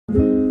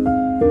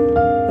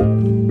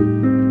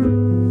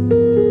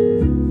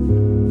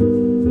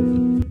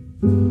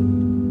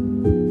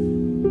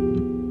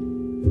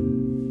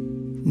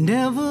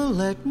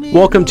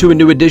Welcome to a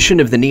new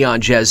edition of the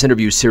Neon Jazz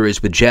interview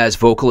series with jazz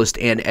vocalist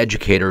and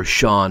educator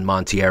Shawnn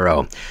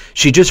Monteiro.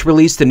 She just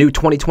released a new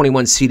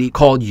 2021 CD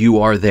called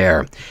You Are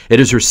There. It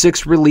is her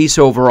sixth release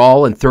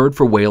overall and third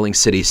for Whaling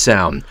City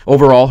Sound.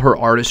 Overall, her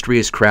artistry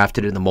is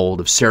crafted in the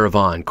mold of Sarah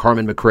Vaughan,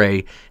 Carmen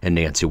McCrae, and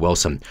Nancy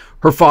Wilson.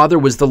 Her father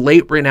was the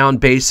late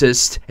renowned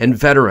bassist and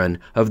veteran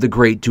of the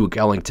great Duke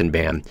Ellington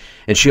band,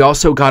 and she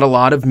also got a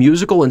lot of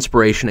musical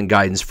inspiration and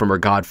guidance from her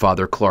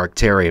godfather Clark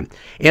Terry.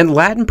 And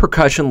Latin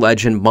percussion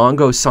legend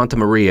Mongo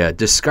Santamaria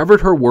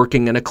discovered her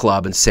working in a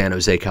club in San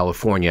Jose,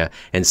 California,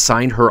 and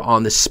signed her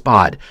on the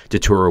spot to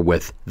tour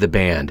with the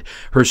band.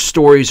 Her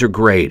stories are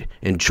great.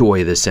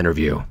 Enjoy this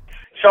interview.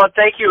 Shawnn,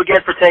 thank you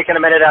again for taking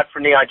a minute out for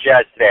Neon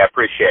Jazz today. I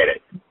appreciate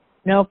it.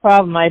 No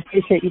problem. I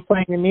appreciate you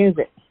playing the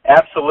music.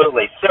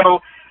 Absolutely. So,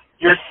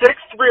 your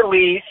sixth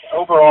release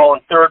overall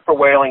and third for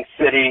Whaling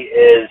City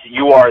is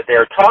You Are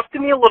There. Talk to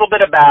me a little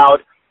bit about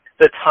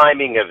the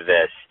timing of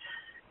this.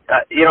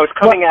 It's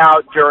coming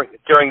out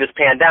during this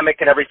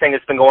pandemic and everything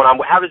that's been going on.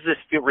 How does this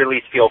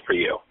release feel for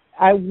you?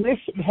 I wish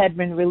it had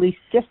been released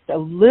just a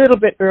little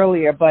bit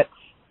earlier, but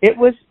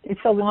it's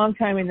a long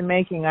time in the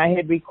making. I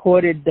had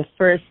recorded the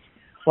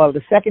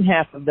second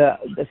half of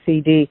the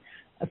CD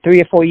 3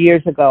 or 4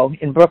 years ago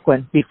in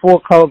Brooklyn before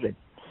COVID.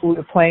 We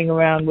were playing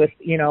around with,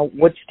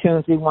 which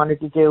tunes we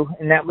wanted to do,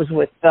 and that was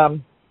with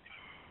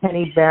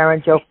Penny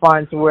Barron, Joe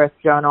Farnsworth,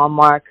 John L.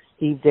 Mark,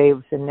 Steve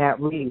Davis, and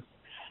Nat Reeves.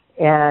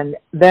 And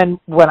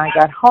then when I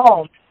got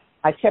home,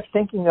 I kept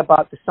thinking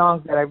about the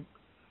songs that I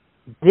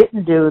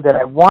didn't do that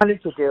I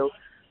wanted to do,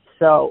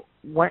 so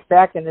went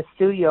back in the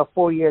studio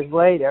 4 years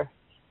later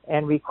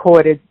and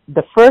recorded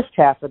the first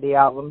half of the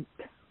album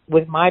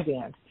with my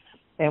band.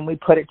 And we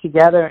put it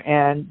together,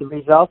 and the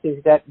result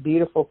is that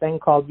beautiful thing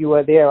called You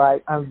Are There.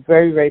 I'm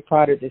very, very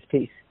proud of this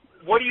piece.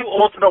 What do you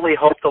ultimately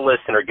hope the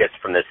listener gets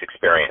from this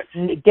experience?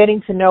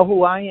 Getting to know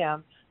who I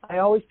am. I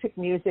always pick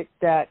music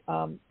that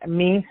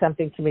means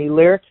something to me.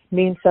 Lyrics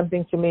mean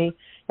something to me,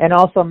 and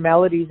also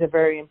melodies are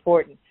very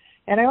important.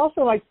 And I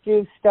also like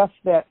to do stuff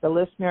that the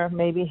listener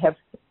maybe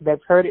they've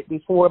heard it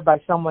before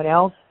by someone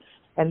else,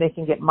 and they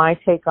can get my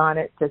take on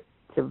it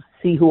to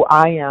see who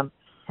I am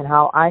and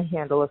how I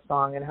handle a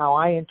song and how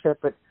I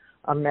interpret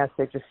a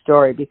message, a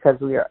story, because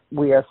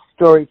we are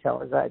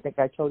storytellers. I think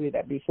I told you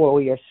that before.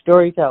 We are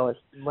storytellers.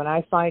 When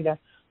I find a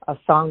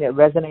song that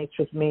resonates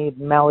with me,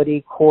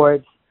 melody,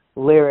 chords,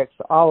 lyrics,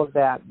 all of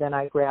that, then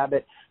I grab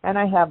it. And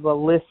I have a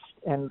list,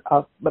 and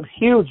a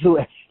huge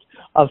list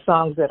of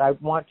songs that I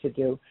want to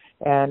do,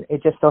 and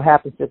it just so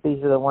happens that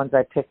these are the ones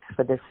I picked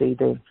for this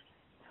CD.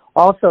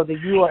 Also, the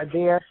You Are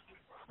There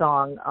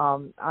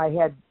song, I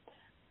had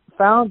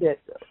found it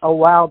a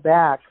while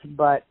back,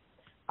 but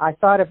I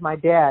thought of my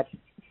dad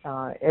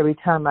every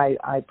time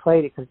I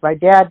played it, because my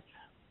dad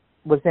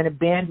was in a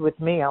band with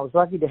me. I was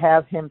lucky to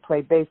have him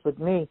play bass with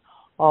me,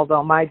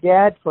 although my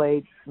dad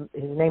played,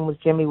 his name was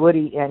Jimmy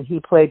Woode, and he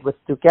played with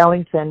Duke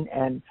Ellington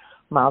and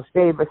Miles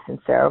Davis and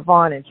Sarah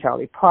Vaughan and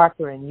Charlie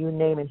Parker, and you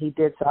name it, he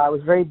did. So I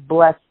was very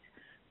blessed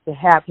to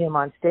have him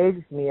on stage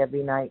with me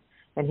every night,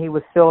 and he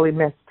was sorely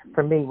missed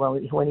for me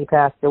when he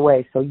passed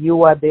away. So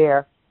You Are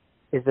There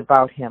is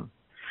about him.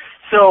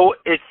 So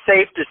it's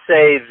safe to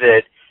say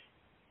that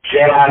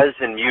jazz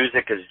and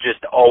music has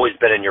just always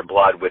been in your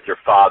blood, with your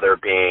father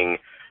being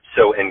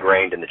so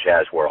ingrained in the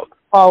jazz world.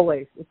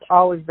 Always. It's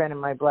always been in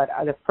my blood.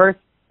 The first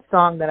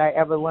song that I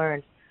ever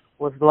learned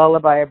was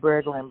Lullaby of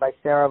Birdland by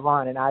Sarah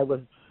Vaughan, and I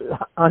was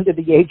under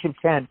the age of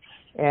 10,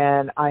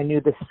 and I knew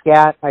the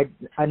scat.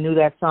 I knew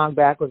that song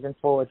backwards and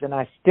forwards, and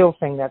I still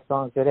sing that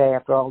song today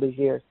after all these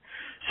years.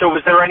 So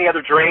was there any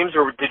other dreams,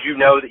 or did you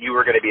know that you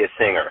were going to be a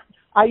singer?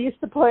 I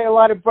used to play a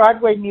lot of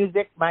Broadway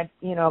music,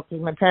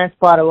 because my parents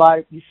bought a lot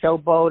of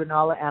Showboat and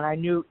all that, and I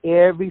knew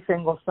every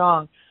single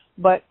song.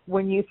 But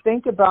when you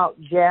think about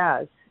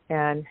jazz,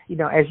 and,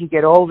 as you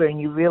get older and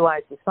you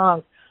realize the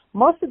songs,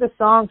 most of the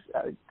songs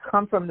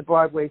come from the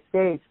Broadway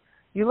stage.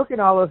 You look at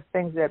all those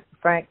things that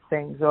Frank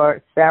sings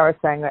or Sarah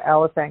sang or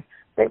Ella sang,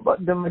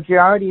 the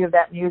majority of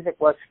that music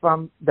was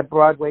from the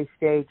Broadway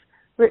stage,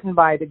 written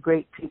by the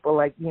great people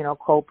like,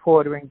 Cole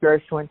Porter and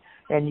Gershwin.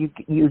 And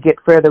you get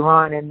further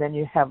on, and then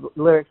you have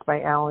lyrics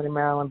by Alan and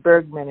Marilyn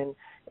Bergman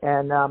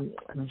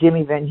and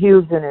Jimmy Van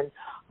Heusen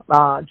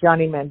and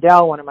Johnny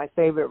Mandel, one of my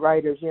favorite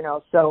writers.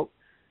 So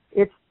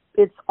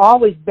it's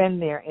always been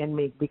there in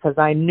me, because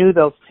I knew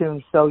those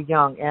tunes so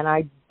young, and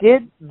I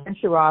did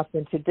venture off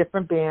into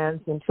different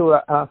bands, into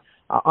a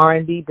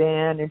R&B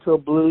band, into a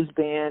blues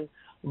band.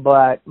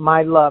 But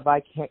my love,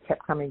 I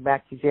kept coming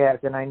back to jazz,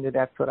 and I knew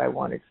that's what I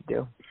wanted to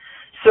do.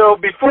 So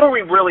before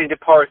we really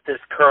depart this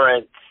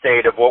current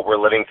state of what we're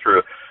living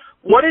through,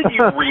 what did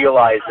you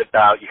realize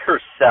about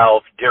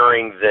yourself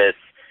during this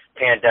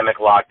pandemic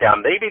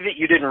lockdown, maybe that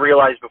you didn't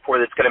realize before,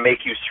 that's going to make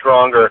you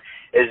stronger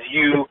as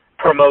you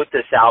promote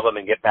this album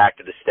and get back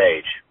to the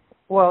stage?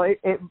 Well,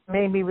 it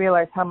made me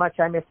realize how much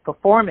I miss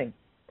performing.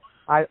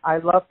 I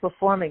love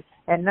performing,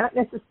 and not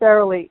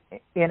necessarily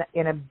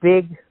in a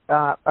big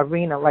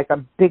arena, like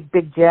a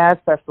big jazz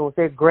festival.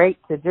 They're great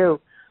to do,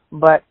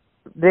 but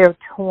they're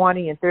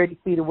 20 and 30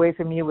 feet away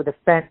from you with a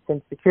fence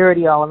and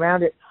security all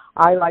around it.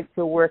 I like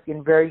to work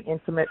in very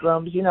intimate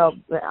rooms. You know,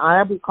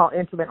 I would call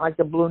intimate like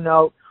the Blue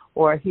Note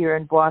or here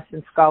in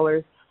Boston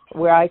Scholars,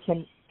 where I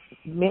can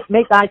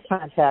make eye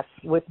contact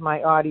with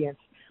my audience,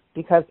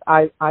 because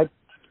I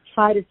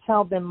try to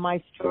tell them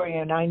my story,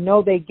 and I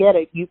know they get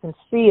it. You can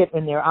see it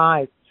in their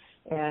eyes,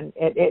 and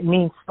it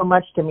means so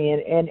much to me.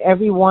 And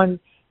everyone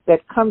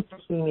that comes to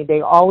see me,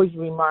 they always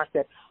remark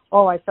that,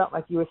 oh, I felt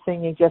like you were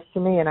singing just to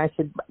me. And I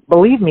said,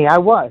 believe me, I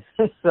was.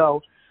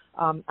 So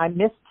I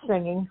missed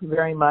singing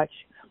very much.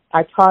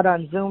 I taught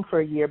on Zoom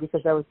for a year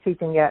because I was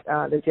teaching at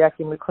the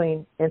Jackie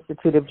McLean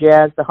Institute of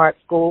Jazz, the Hart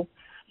School,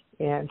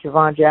 and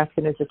Javon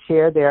Jackson is the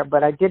chair there.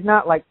 But I did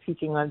not like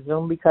teaching on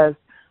Zoom because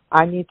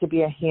I need to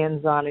be a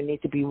hands-on. I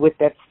need to be with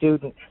that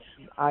student.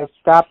 I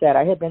stopped that.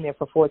 I had been there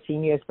for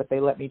 14 years, but they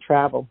let me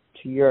travel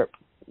to Europe,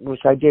 which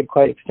I did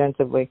quite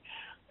extensively.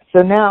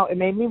 So now it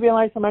made me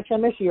realize how much I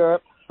miss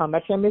Europe, how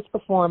much I miss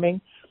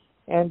performing,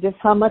 and just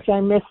how much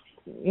I miss,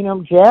 you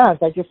know, jazz.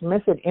 I just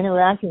miss it,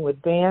 interacting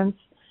with bands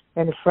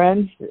and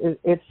friends.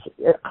 It's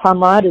a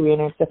camaraderie,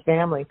 and it's a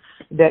family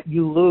that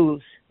you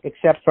lose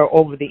except for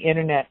over the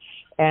internet.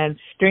 And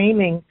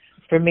streaming,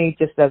 for me,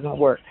 just doesn't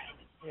work.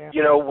 Yeah.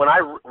 You know, when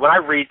I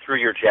read through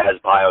your jazz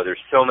bio, there's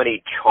so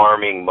many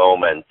charming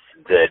moments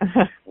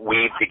that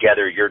weave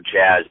together your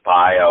jazz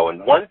bio.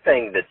 And one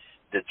thing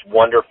that's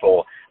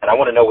wonderful, and I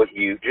want to know what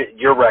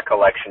your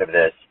recollection of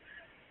this.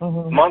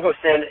 Mm-hmm. Mongo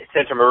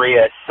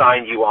Santamaria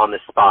signed you on the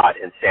spot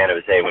in San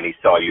Jose when he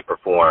saw you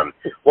perform.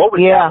 What was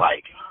that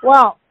like?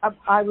 Well,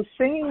 I was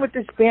singing with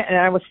this band, and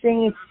I was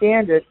singing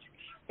standards,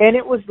 and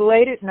it was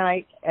late at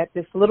night at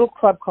this little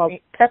club called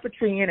Pepper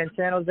Tree Inn in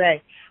San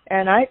Jose,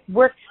 and I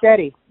worked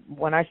steady.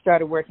 When I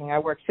started working, I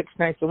worked 6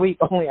 nights a week,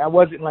 only I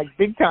wasn't like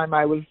big time.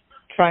 I was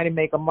trying to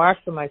make a mark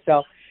for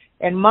myself.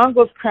 And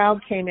Mongo's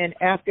crowd came in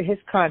after his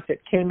concert,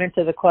 came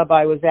into the club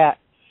I was at.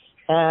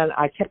 And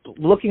I kept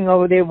looking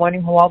over there,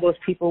 wondering who all those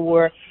people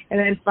were. And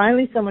then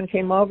finally someone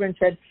came over and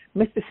said,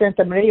 Mr.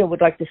 Santamaria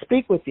would like to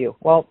speak with you.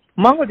 Well,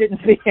 Mongo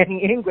didn't speak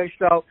any English,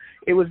 so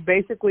it was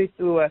basically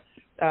through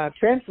a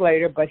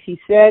translator. But he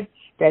said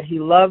that he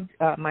loved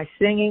my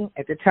singing.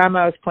 At the time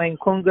I was playing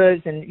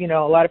congas and, you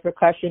know, a lot of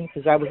percussion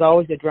because I was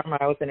always a drummer.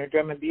 I was in a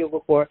drum and bugle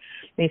corps.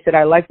 And he said,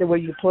 I like the way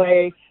you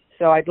play,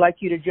 so I'd like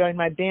you to join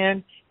my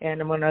band, and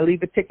I'm going to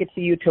leave a ticket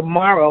to you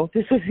tomorrow.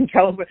 This was in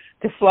California,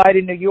 to fly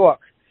to New York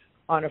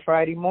on a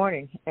Friday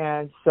morning.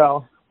 And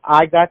so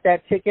I got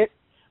that ticket.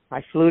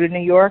 I flew to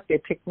New York. They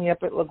picked me up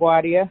at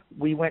LaGuardia.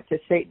 We went to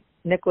St.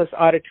 Nicholas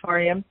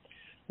Auditorium.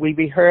 We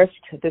rehearsed.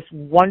 This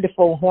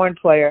wonderful horn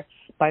player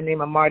by the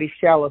name of Marty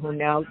Scheller, who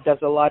now does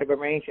a lot of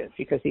arrangements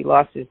because he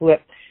lost his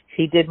lip.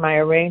 He did my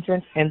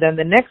arrangements. And then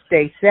the next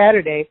day,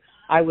 Saturday,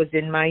 I was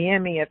in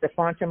Miami at the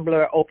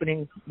Fontainebleau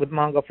opening with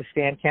Mongo for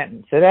Stan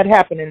Kenton. So that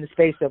happened in the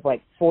space of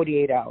like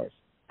 48 hours.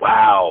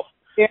 Wow.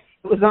 It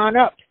was on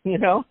up, you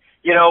know.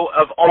 You know,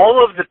 of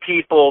all of the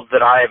people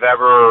that I've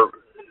ever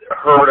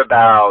heard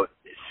about,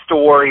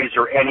 stories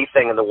or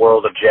anything in the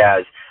world of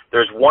jazz,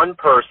 there's one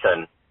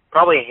person,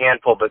 probably a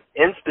handful, but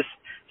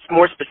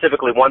more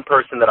specifically one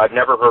person that I've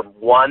never heard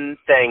one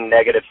thing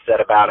negative said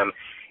about him,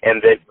 and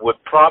that would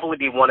probably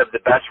be one of the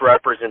best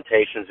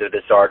representations of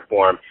this art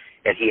form,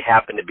 and he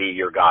happened to be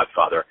your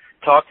godfather.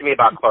 Talk to me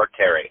about Clark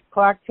Terry.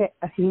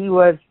 He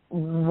was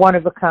one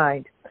of a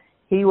kind.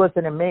 He was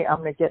an amazing, I'm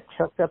going to get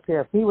choked up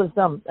here. He was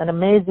an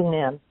amazing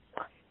man.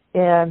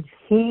 And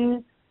he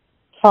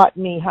taught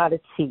me how to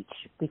teach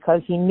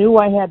because he knew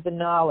I had the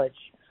knowledge.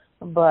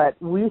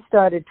 But we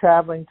started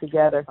traveling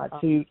together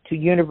to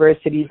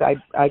universities.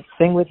 I'd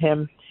sing with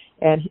him,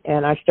 and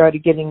I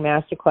started getting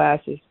master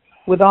classes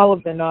with all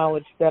of the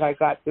knowledge that I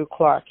got through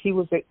Clark. He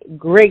was a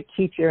great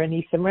teacher, and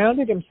he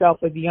surrounded himself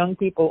with young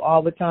people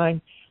all the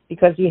time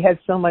because he had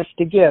so much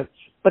to give.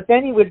 But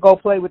then he would go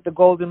play with the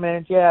Golden Men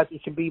of Jazz,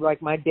 which would be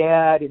like my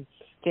dad and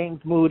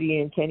James Moody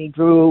and Kenny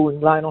Drew and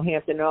Lionel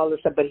Hampton and all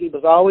this stuff. But he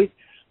was always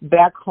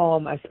back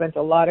home. I spent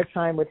a lot of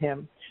time with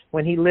him.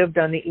 When he lived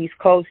on the East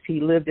Coast,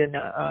 he lived in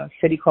a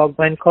city called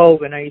Glen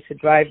Cove, and I used to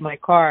drive my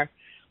car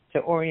to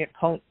Orient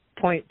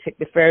Point, take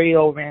the ferry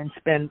over, and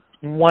spend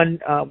one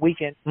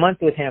month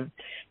with him.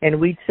 And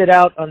we'd sit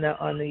out on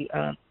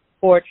the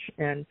porch,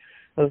 and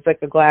it was like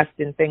a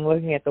glassed-in thing,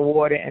 looking at the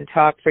water, and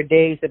talk for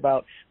days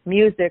about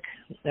music,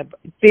 the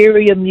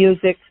theory of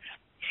music,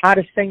 how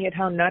to sing it,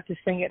 how not to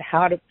sing it,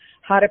 how to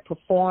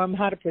perform,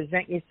 how to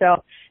present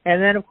yourself.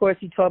 And then, of course,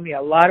 he told me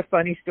a lot of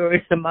funny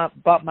stories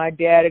about my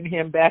dad and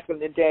him back in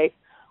the day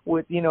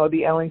with, you know,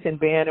 the Ellington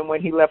band and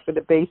when he left for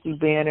the Basie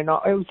band and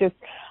all. It was just,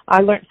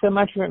 I learned so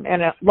much from him.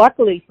 And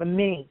luckily for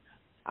me,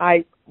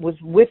 I was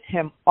with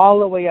him all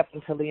the way up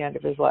until the end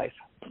of his life.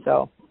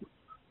 So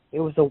it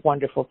was a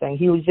wonderful thing.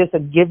 He was just a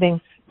giving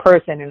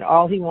person, and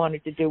all he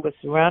wanted to do was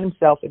surround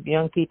himself with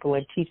young people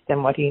and teach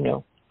them what he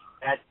knew.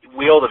 That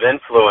wheel of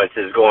influence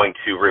is going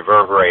to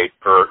reverberate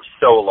for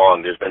so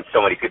long. There's been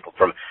so many people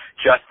from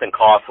Justin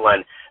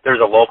Coughlin. There's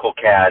a local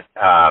cat,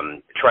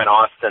 Trent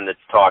Austin, that's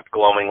talked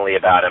glowingly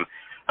about him.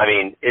 I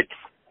mean,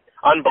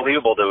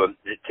 unbelievable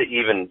to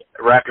even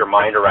wrap your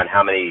mind around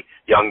how many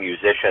young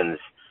musicians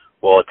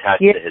will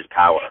attest to his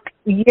power.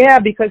 Yeah,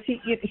 because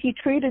he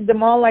treated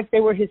them all like they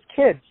were his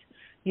kids,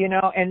 you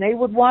know, and they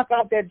would walk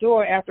out that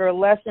door after a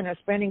lesson or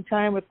spending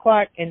time with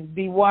Clark and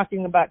be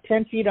walking about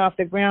 10 feet off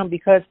the ground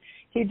because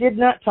he did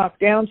not talk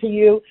down to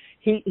you.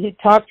 He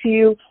talked to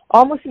you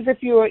almost as if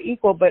you were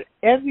equal, but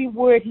every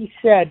word he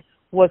said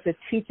was a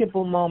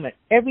teachable moment.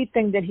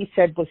 Everything that he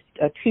said was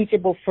a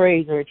teachable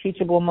phrase or a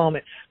teachable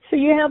moment. So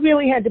you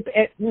really had to,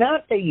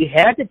 not that you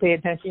had to pay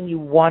attention, you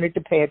wanted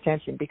to pay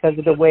attention because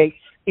of the way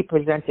he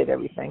presented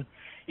everything.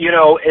 You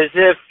know, as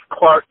if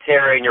Clark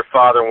Terry and your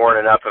father weren't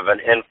enough of an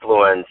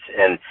influence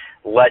and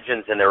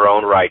legends in their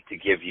own right to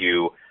give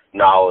you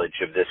knowledge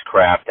of this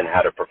craft and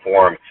how to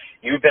perform.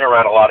 You've been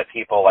around a lot of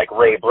people like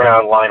Ray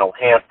Brown, Lionel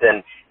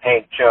Hampton,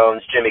 Hank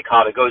Jones, Jimmy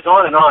Cobb. It goes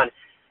on and on.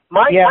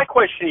 My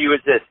question to you is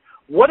this.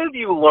 What have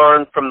you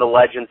learned from the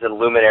legends and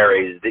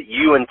luminaries that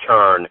you, in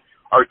turn,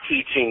 are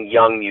teaching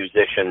young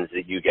musicians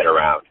that you get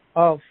around?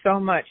 Oh, so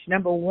much.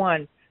 Number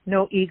one,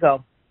 no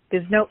ego.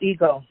 There's no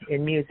ego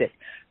in music.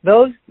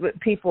 Those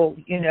people,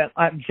 you know,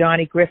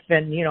 Johnny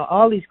Griffin, you know,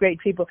 all these great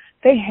people,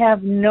 they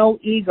have no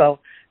ego.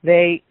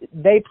 They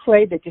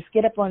play, they just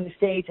get up on the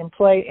stage and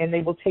play, and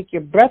they will take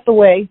your breath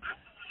away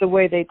the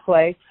way they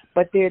play,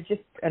 but they're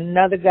just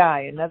another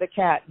guy, another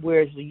cat,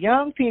 whereas the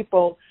young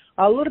people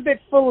are a little bit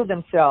full of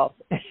themselves.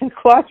 And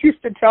Clark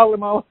used to tell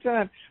them all the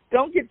time,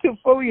 don't get too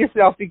full of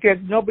yourself because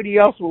nobody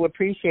else will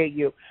appreciate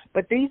you.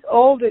 But these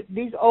older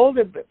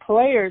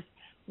players,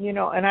 you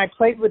know, and I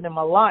played with them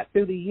a lot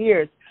through the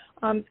years,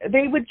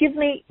 they would give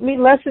me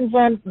lessons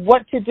on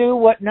what to do,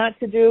 what not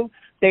to do.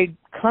 They'd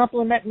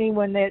compliment me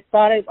when they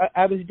thought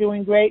I was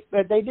doing great,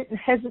 but they didn't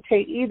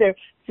hesitate either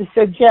to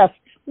suggest,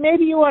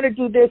 maybe you want to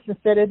do this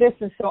instead of this.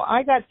 And so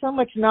I got so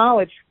much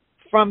knowledge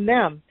from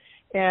them.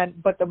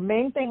 But the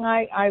main thing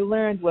I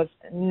learned was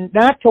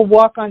not to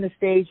walk on the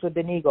stage with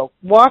an ego.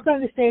 Walk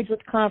on the stage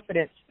with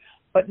confidence,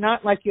 but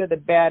not like you're the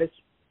baddest,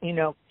 you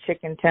know, chick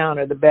in town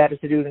or the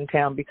baddest dude in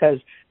town, because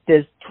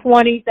there's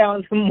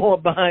 20,000 more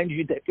behind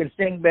you that can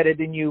sing better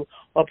than you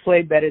or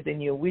play better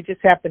than you. We just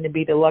happen to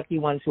be the lucky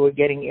ones who are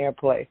getting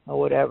airplay or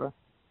whatever.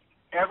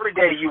 Every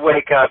day you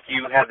wake up,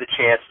 you have the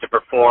chance to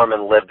perform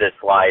and live this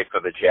life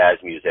of a jazz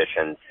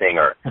musician,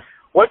 singer.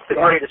 What's the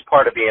greatest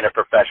part of being a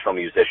professional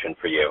musician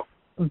for you?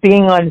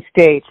 Being on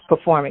stage,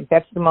 performing.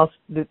 That's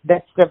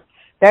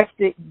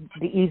the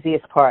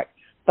easiest part.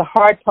 The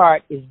hard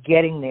part is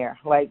getting there.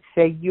 Like,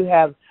 say you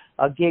have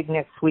a gig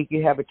next week,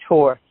 you have a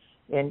tour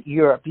in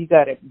Europe. You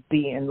got to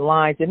be in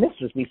lines, and this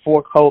was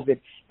before COVID.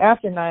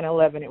 After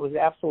 9/11, it was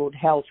absolute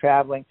hell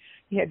traveling.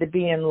 You had to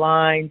be in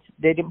lines.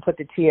 They didn't put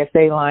the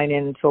TSA line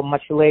in until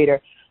much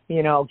later.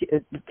 You know,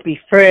 be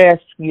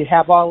frisked. You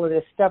have all of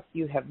this stuff.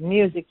 You have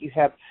music. You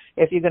have,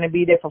 if you're going to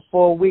be there for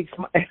 4 weeks.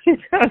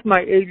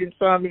 My agent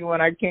saw me when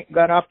I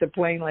got off the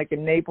plane, like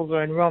in Naples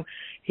or in Rome.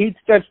 He'd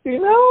start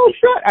screaming, "Oh,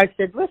 shut!" I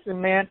said,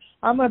 "Listen, man,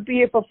 I'm going to be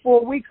here for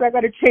 4 weeks. I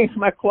got to change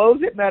my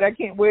clothes at night. I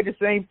can't wear the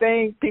same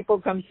thing. People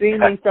come see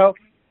me." So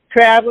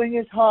traveling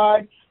is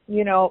hard.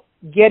 You know,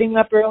 getting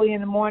up early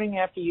in the morning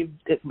after you've,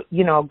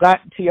 you know, got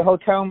to your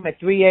hotel room at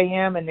 3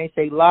 a.m. and they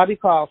say lobby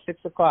call 6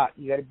 o'clock.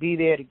 You got to be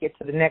there to get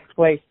to the next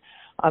place.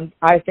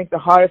 I think the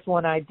hardest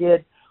one I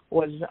did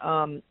was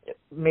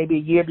maybe a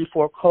year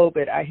before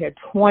COVID. I had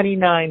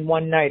 29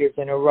 one-nighters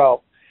in a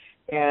row.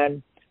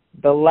 And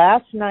the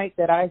last night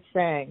that I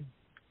sang,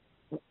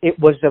 it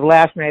was the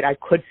last night I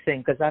could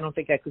sing because I don't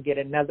think I could get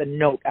another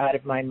note out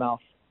of my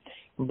mouth.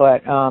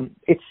 But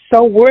it's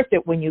so worth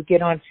it when you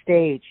get on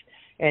stage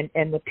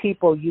and the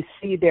people, you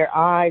see their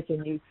eyes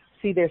and you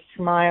see their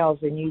smiles,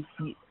 and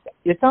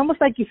it's almost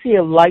like you see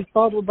a light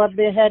bulb above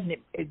their head and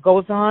it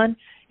goes on.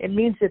 It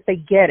means that they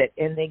get it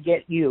and they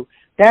get you.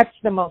 That's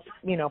the most,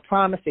 you know,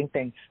 promising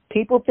thing.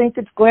 People think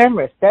it's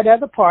glamorous. That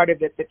other part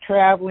of it, the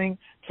traveling,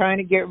 trying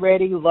to get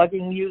ready,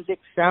 lugging music,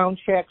 sound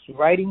checks,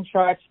 writing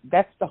charts,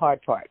 that's the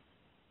hard part.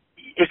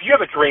 If you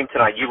have a dream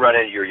tonight, you run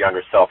into your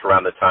younger self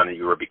around the time that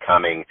you were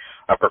becoming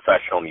a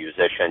professional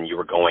musician, you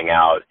were going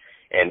out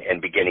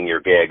and beginning your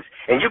gigs,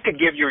 and you could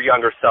give your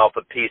younger self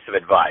a piece of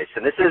advice,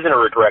 and this isn't a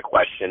regret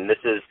question, this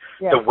is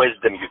the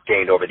wisdom you've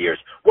gained over the years.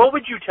 What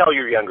would you tell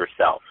your younger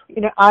self?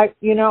 I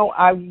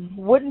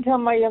wouldn't tell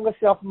my younger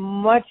self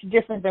much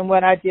different than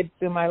what I did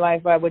through my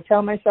life. I would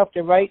tell myself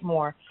to write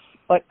more.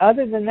 But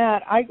other than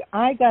that,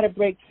 I got a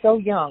break so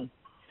young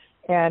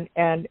and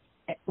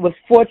was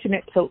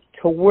fortunate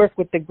to work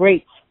with the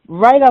greats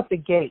right out the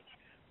gate,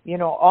 you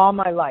know, all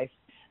my life,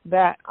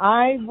 that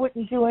I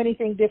wouldn't do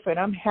anything different.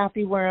 I'm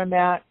happy where I'm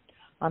at.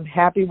 I'm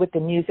happy with the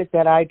music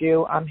that I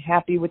do. I'm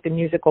happy with the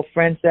musical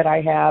friends that I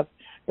have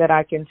that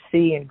I can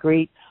see and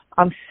greet.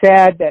 I'm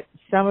sad that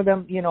some of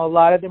them, you know, a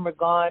lot of them are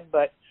gone,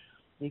 but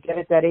you get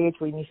at that age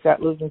when you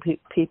start losing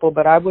people.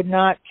 But I would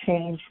not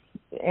change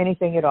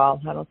anything at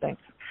all, I don't think.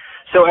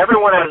 So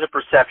everyone has a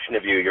perception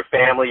of you, your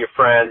family, your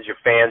friends, your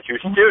fans, your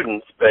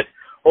students, but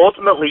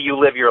ultimately you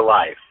live your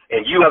life,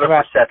 and you have a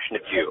perception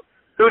of you.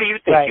 Who do you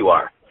think you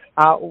are?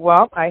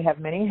 Well, I have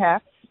many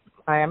hats.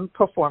 I am a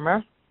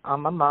performer.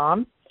 I'm a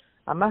mom.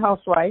 I'm a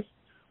housewife.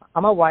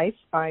 I'm a wife.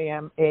 I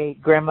am a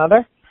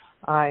grandmother.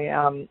 I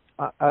am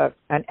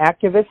an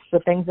activist for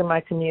things in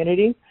my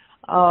community.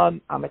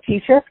 I'm a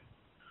teacher.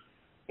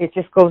 It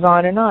just goes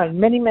on and on.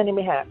 Many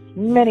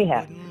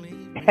hats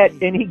at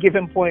any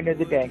given point of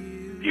the day.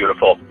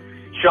 Beautiful.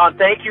 Shawnn,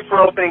 thank you for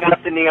opening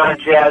up to Neon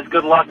Jazz.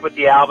 Good luck with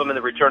the album and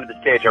the return to the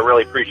stage. I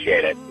really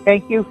appreciate it.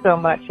 Thank you so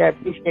much. I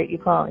appreciate you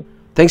calling.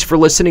 Thanks for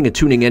listening and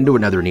tuning in to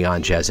another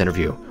Neon Jazz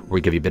interview, where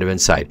we give you a bit of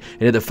insight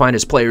into the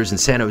finest players in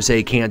San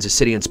Jose, Kansas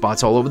City, and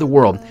spots all over the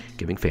world,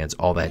 giving fans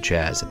all that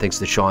jazz. And thanks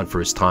to Shawnn for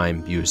his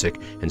time,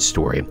 music, and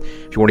story.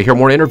 If you want to hear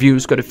more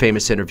interviews, go to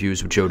Famous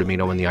Interviews with Joe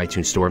Domino in the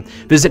iTunes Store.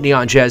 Visit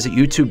Neon Jazz at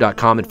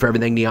youtube.com, and for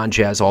everything Neon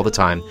Jazz all the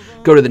time,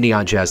 go to the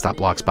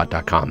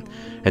neonjazz.blogspot.com.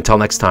 Until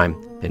next time,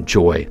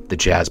 enjoy the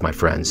jazz, my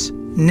friends.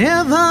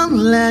 Never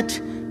let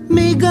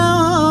me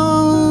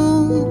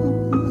go.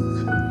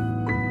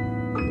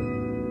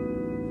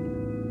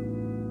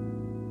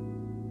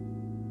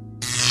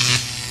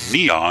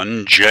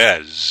 Neon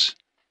Jazz.